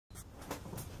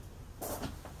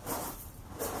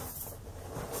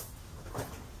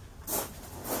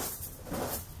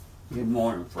Good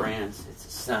morning, friends. It's a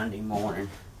Sunday morning.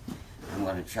 I'm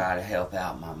going to try to help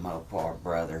out my MOPAR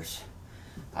brothers.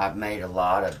 I've made a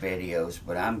lot of videos,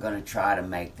 but I'm going to try to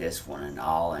make this one an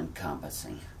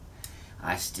all-encompassing.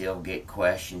 I still get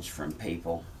questions from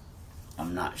people.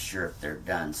 I'm not sure if they're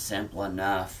done simple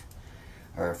enough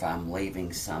or if I'm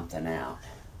leaving something out.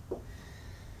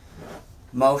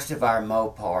 Most of our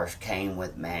MOPARs came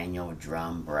with manual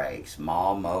drum brakes.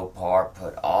 MOPAR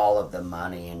put all of the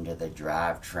money into the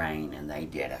drivetrain, and they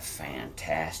did a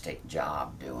fantastic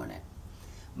job doing it.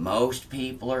 Most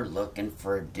people are looking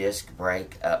for a disc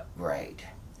brake upgrade.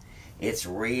 It's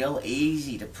real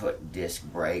easy to put disc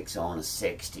brakes on a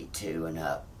 62 and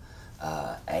up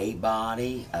A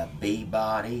body, a B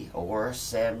body, or a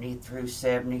 70 through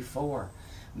 74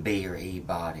 B or E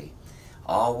body.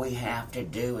 All we have to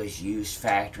do is use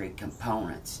factory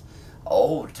components.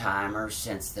 Old timers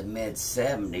since the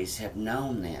mid-70s have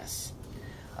known this.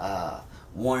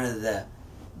 One of the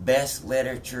best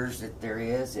literatures that there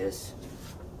is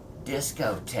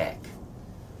Discotech,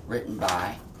 written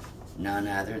by none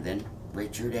other than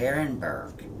Richard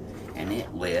Ehrenberg. And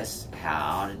it lists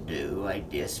how to do a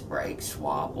disc brake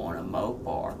swap on a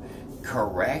MOPAR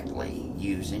correctly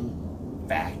using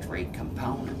factory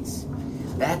components.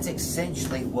 That's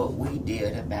essentially what we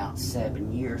did about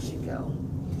 7 years ago.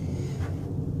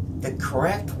 The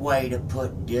correct way to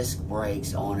put disc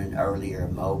brakes on an earlier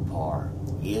MOPAR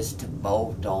is to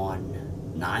bolt on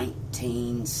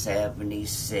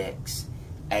 1976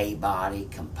 A-body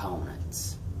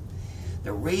components.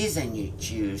 The reason you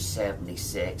choose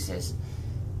 76 is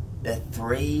the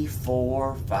 3,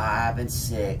 4, 5, and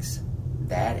 6,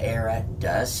 that era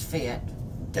does fit,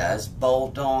 does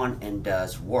bolt on, and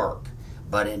does work.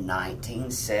 But in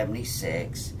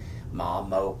 1976, my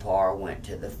MOPAR went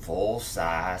to the full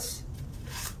size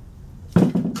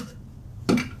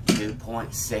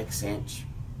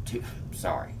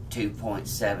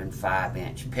 2.75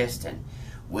 inch piston,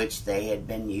 which they had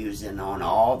been using on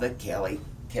all the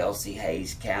Kelsey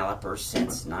Hayes calipers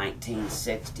since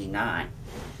 1969.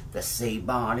 The C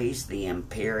bodies, the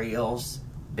Imperials,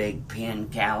 Big Pin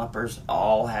calipers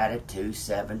all had a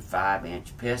 2.75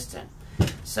 inch piston.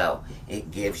 So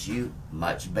it gives you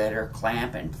much better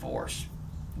clamping force,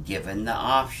 given the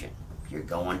option. If you're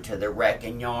going to the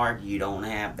wrecking yard, you don't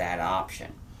have that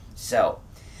option. So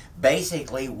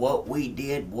basically what we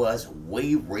did was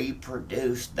we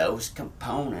reproduced those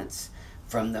components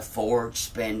from the forged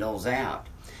spindles out.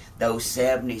 Those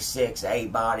 76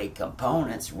 A-body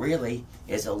components really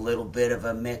is a little bit of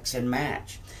a mix and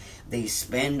match. These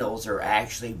spindles are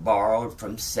actually borrowed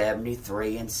from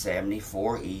 73 and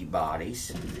 74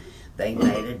 E-bodies. They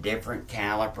made a different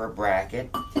caliper bracket,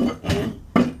 and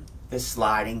the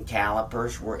sliding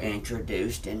calipers were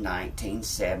introduced in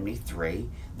 1973.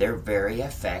 They're very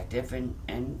effective and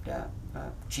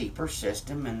cheaper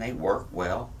system, and they work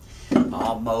well.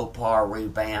 MOPAR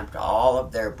revamped all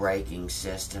of their braking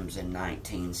systems in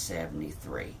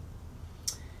 1973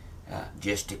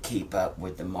 just to keep up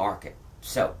with the market.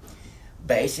 So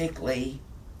basically,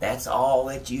 that's all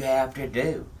that you have to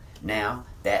do. Now,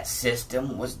 that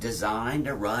system was designed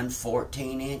to run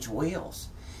 14-inch wheels.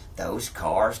 Those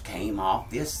cars came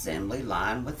off the assembly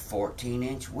line with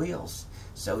 14-inch wheels.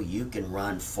 So you can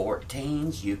run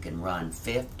 14s, you can run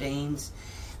 15s.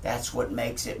 That's what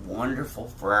makes it wonderful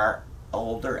for our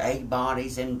older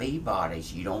A-bodies and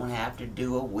B-bodies. You don't have to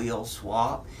do a wheel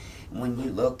swap. When you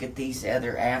look at these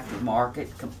other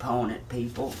aftermarket component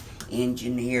people,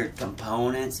 engineered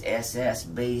components,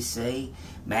 SSBC,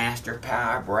 Master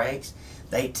Power Brakes,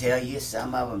 they tell you,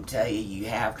 some of them tell you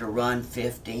have to run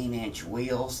 15-inch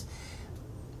wheels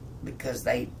because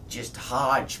they just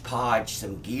hodgepodge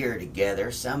some gear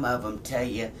together. Some of them tell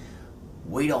you,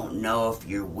 we don't know if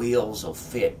your wheels will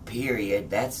fit, period.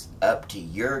 That's up to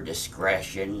your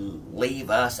discretion. Leave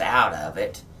us out of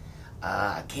it.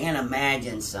 I can't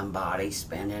imagine somebody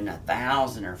spending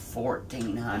 $1,000 or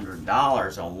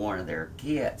 $1,400 on one of their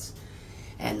kits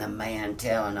and the man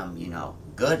telling them, you know,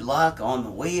 good luck on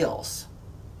the wheels.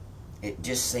 It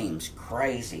just seems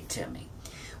crazy to me.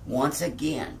 Once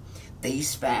again,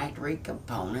 these factory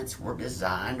components were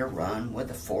designed to run with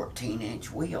a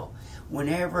 14-inch wheel.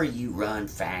 Whenever you run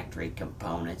factory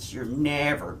components, you're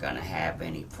never going to have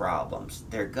any problems.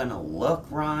 They're going to look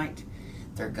right.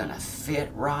 They're going to fit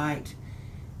right,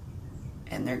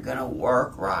 and they're going to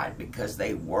work right because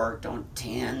they worked on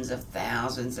tens of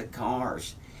thousands of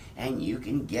cars, and you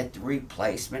can get the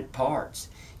replacement parts.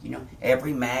 You know,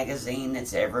 every magazine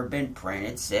that's ever been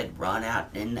printed said run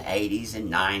out in the 80s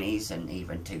and 90s and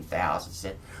even 2000s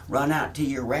said run out to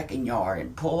your wrecking yard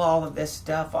and pull all of this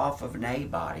stuff off of an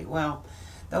A-body. Well,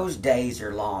 Those days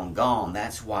are long gone.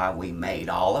 That's why we made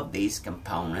all of these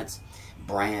components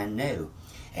brand new.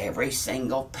 Every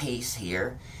single piece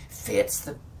here fits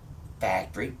the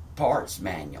factory parts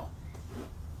manual.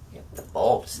 If the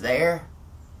bolt's there,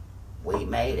 we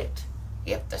made it.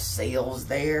 If the seal's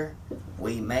there,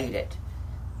 we made it.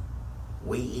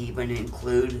 We even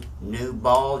include new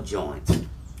ball joints.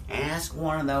 Ask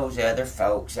one of those other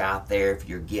folks out there if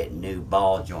you're getting new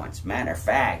ball joints. Matter of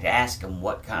fact, ask them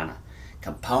what kind of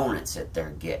components that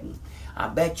they're getting. I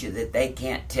bet you that they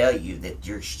can't tell you that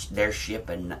they're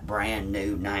shipping brand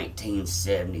new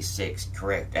 1976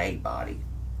 correct A-body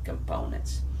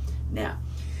components. Now,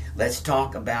 let's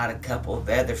talk about a couple of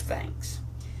other things.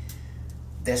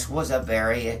 This was a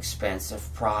very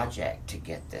expensive project to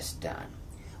get this done.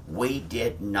 We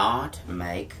did not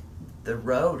make the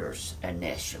rotors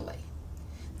initially.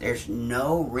 There's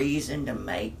no reason to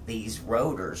make these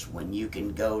rotors when you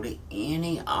can go to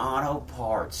any auto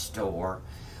parts store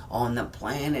on the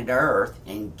planet Earth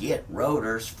and get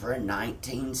rotors for a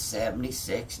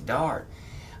 1976 Dart.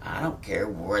 I don't care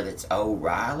whether it's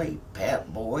O'Reilly, Pep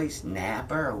Boys,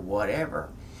 Napa, or whatever.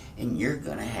 And you're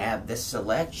going to have the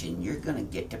selection. You're going to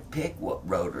get to pick what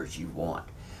rotors you want.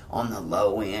 On the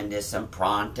low end is some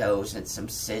Prontos and some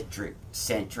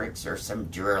Centrics or some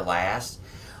Duralasts.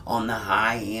 On the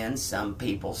high end, some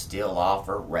people still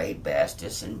offer Ray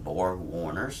Bestis and Borg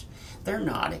Warners. They're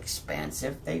not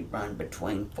expensive. They run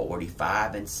between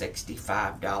 $45 and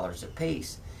 $65 a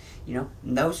piece. You know,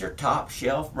 and those are top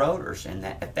shelf rotors, and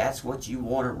if that's what you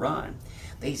want to run.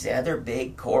 These other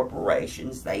big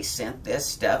corporations, they sent this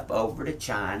stuff over to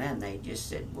China and they just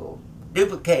said, well,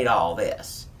 duplicate all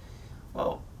this.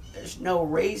 Well, there's no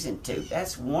reason to.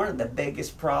 That's one of the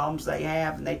biggest problems they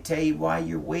have, and they tell you why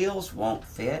your wheels won't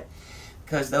fit,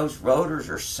 because those rotors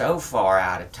are so far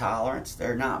out of tolerance.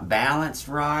 They're not balanced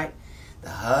right. The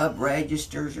hub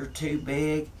registers are too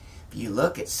big. If you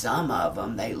look at some of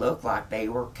them, they look like they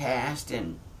were cast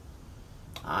in,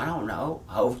 I don't know,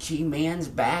 Ho Chi Minh's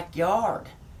backyard.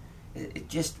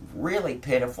 It's just really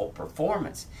pitiful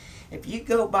performance. If you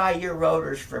go buy your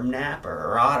rotors from Napa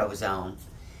or AutoZone,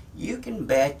 you can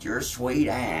bet your sweet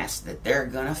ass that they're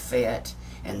going to fit,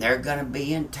 and they're going to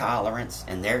be in tolerance,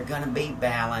 and they're going to be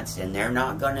balanced, and they're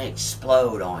not going to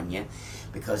explode on you.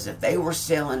 Because if they were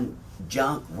selling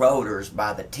junk rotors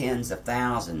by the tens of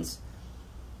thousands,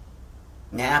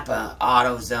 Napa,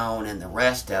 AutoZone, and the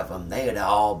rest of them, they'd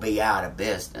all be out of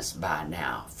business by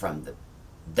now from the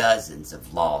dozens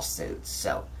of lawsuits.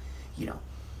 So, you know,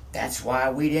 that's why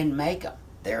we didn't make them.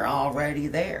 They're already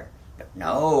there. But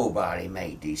nobody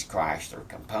made these Chrysler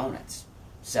components.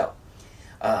 So,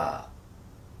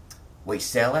 we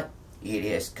sell it. It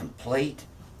is complete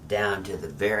down to the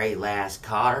very last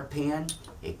cotter pin.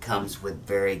 It comes with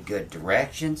very good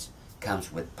directions.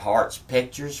 Comes with parts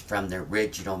pictures from the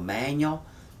original manual,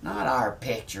 not our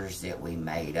pictures that we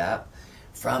made up,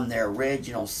 from their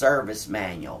original service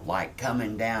manual, like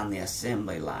coming down the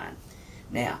assembly line.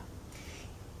 Now,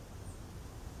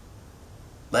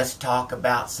 let's talk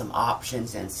about some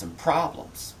options and some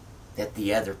problems that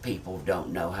the other people don't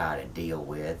know how to deal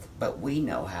with, but we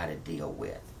know how to deal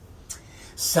with.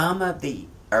 Some of the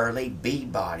early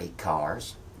B-body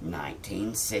cars,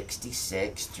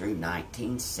 1966 through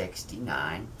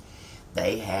 1969,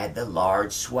 they had the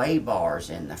large sway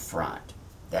bars in the front.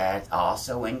 That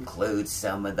also includes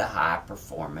some of the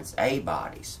high-performance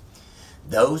A-bodies.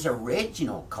 Those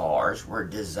original cars were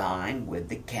designed with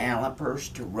the calipers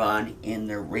to run in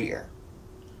the rear.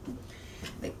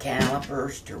 The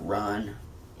calipers to run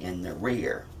in the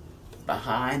rear,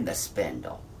 behind the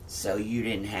spindle, so you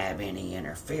didn't have any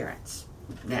interference.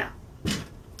 Now,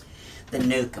 the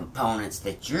new components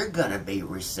that you're going to be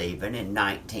receiving in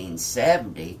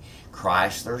 1970,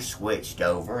 Chrysler switched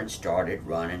over and started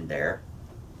running their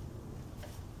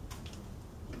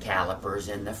calipers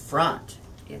in the front.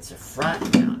 It's a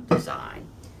front mount design,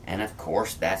 and of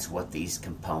course that's what these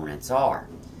components are.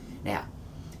 Now,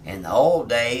 in the old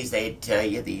days, they'd tell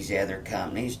you, these other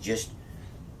companies, just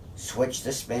switch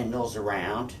the spindles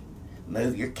around,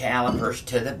 move your calipers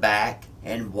to the back,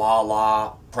 and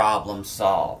voila, problem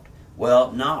solved.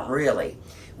 Well, not really.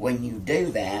 When you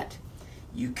do that,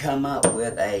 you come up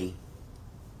with a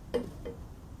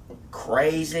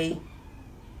crazy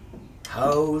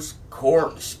hose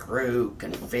corkscrew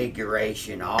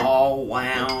configuration, all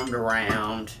wound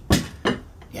around.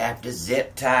 You have to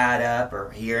zip tie it up, or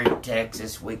here in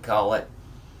Texas we call it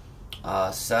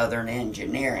Southern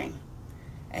engineering.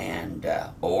 And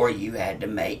or you had to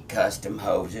make custom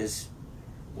hoses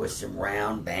with some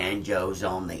round banjos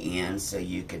on the end so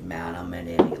you could mount them at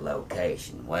any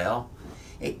location. Well,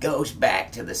 it goes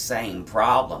back to the same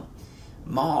problem.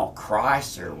 Mall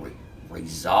Chrysler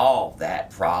resolved that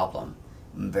problem.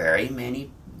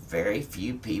 Very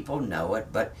few people know it,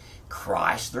 but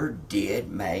Chrysler did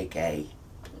make a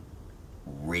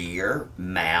rear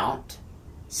mount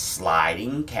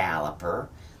sliding caliper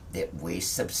that we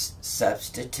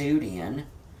substitute in.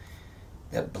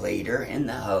 The bleeder and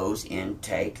the hose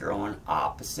intake are on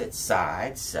opposite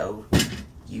sides, so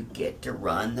you get to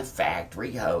run the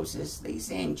factory hoses.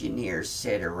 These engineers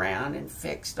sit around and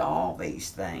fixed all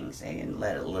these things. They didn't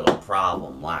let a little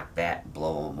problem like that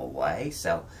blow them away.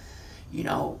 So, you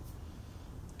know,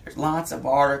 there's lots of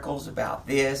articles about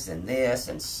this and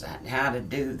how to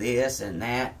do this and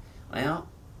that. Well,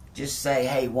 just say,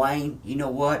 hey, Wayne, you know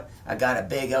what? I got a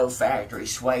big old factory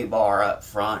sway bar up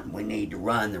front and we need to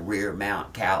run the rear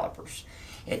mount calipers.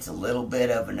 It's a little bit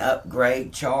of an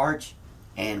upgrade charge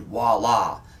and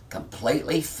voila,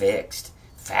 completely fixed,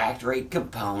 factory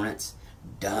components,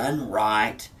 done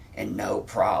right, and no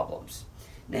problems.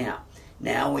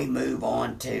 Now we move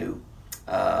on to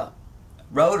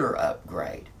rotor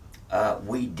upgrade.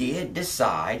 We did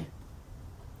decide,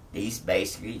 these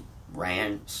basically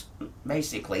ran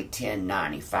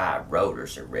 1095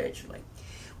 rotors originally.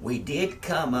 We did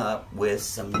come up with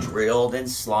some drilled and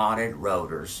slotted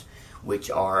rotors which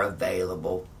are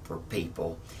available for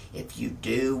people. If you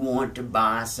do want to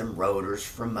buy some rotors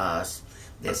from us,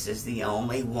 this is the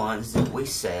only ones that we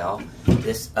sell.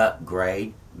 This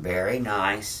upgrade, very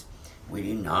nice. We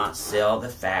do not sell the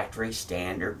factory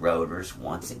standard rotors.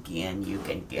 Once again, you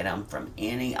can get them from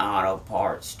any auto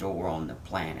parts store on the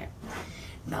planet.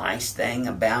 Nice thing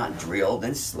about drilled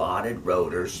and slotted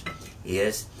rotors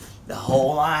is the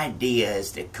whole idea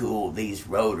is to cool these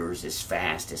rotors as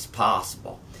fast as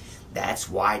possible. That's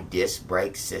why disc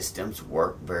brake systems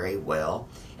work very well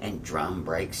and drum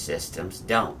brake systems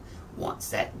don't. Once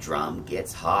that drum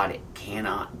gets hot, it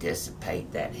cannot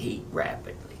dissipate that heat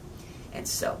rapidly. And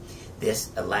so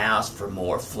this allows for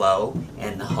more flow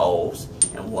in the holes.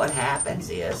 And what happens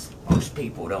is, most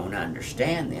people don't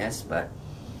understand this, but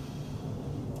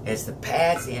as the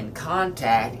pad's in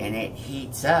contact and it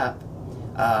heats up,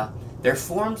 there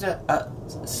forms a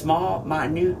small,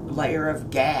 minute layer of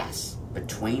gas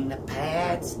between the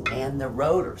pads and the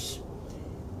rotors.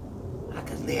 Like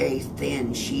a very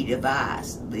thin sheet of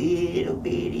ice, little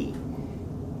bitty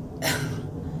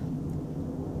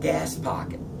gas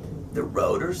pocket. The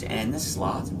rotors and the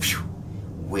slots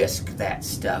whisk that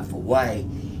stuff away,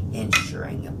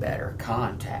 ensuring a better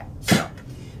contact. So,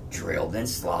 drilled and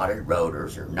slotted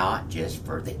rotors are not just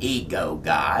for the ego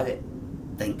guy that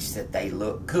thinks that they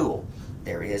look cool.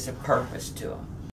 There is a purpose to them.